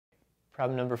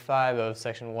Problem number 5 of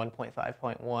section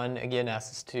 1.5.1 again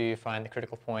asks us to find the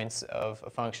critical points of a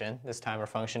function. This time our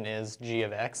function is g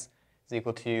of x is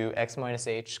equal to x minus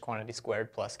h quantity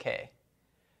squared plus k.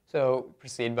 So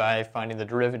proceed by finding the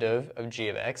derivative of g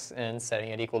of x and setting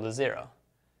it equal to 0.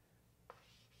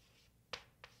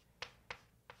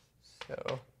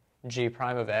 So g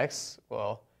prime of x,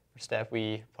 well, first step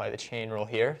we apply the chain rule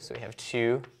here. So we have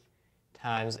 2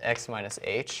 times x minus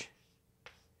h.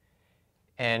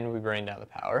 And we bring down the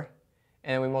power.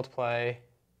 And we multiply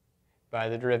by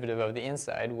the derivative of the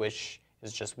inside, which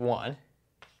is just 1.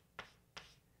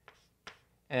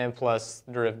 And plus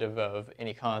the derivative of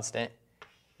any constant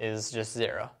is just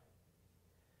 0.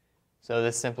 So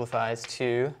this simplifies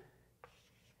to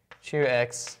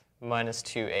 2x minus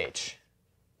 2h.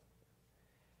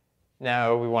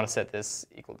 Now we want to set this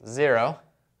equal to 0.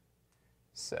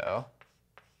 So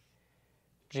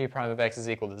g prime of x is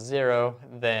equal to 0,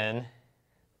 then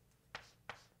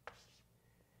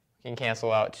we can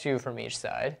cancel out 2 from each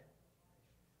side.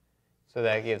 So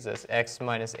that gives us x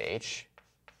minus h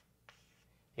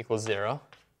equals 0,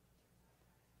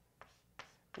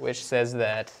 which says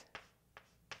that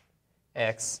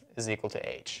x is equal to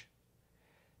h.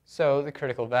 So the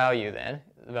critical value then,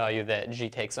 the value that g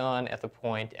takes on at the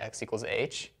point x equals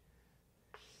h,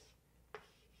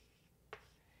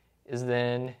 is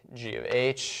then g of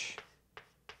h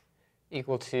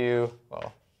equal to,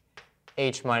 well,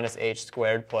 h minus h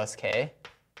squared plus k,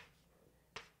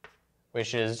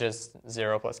 which is just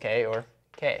 0 plus k, or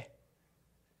k.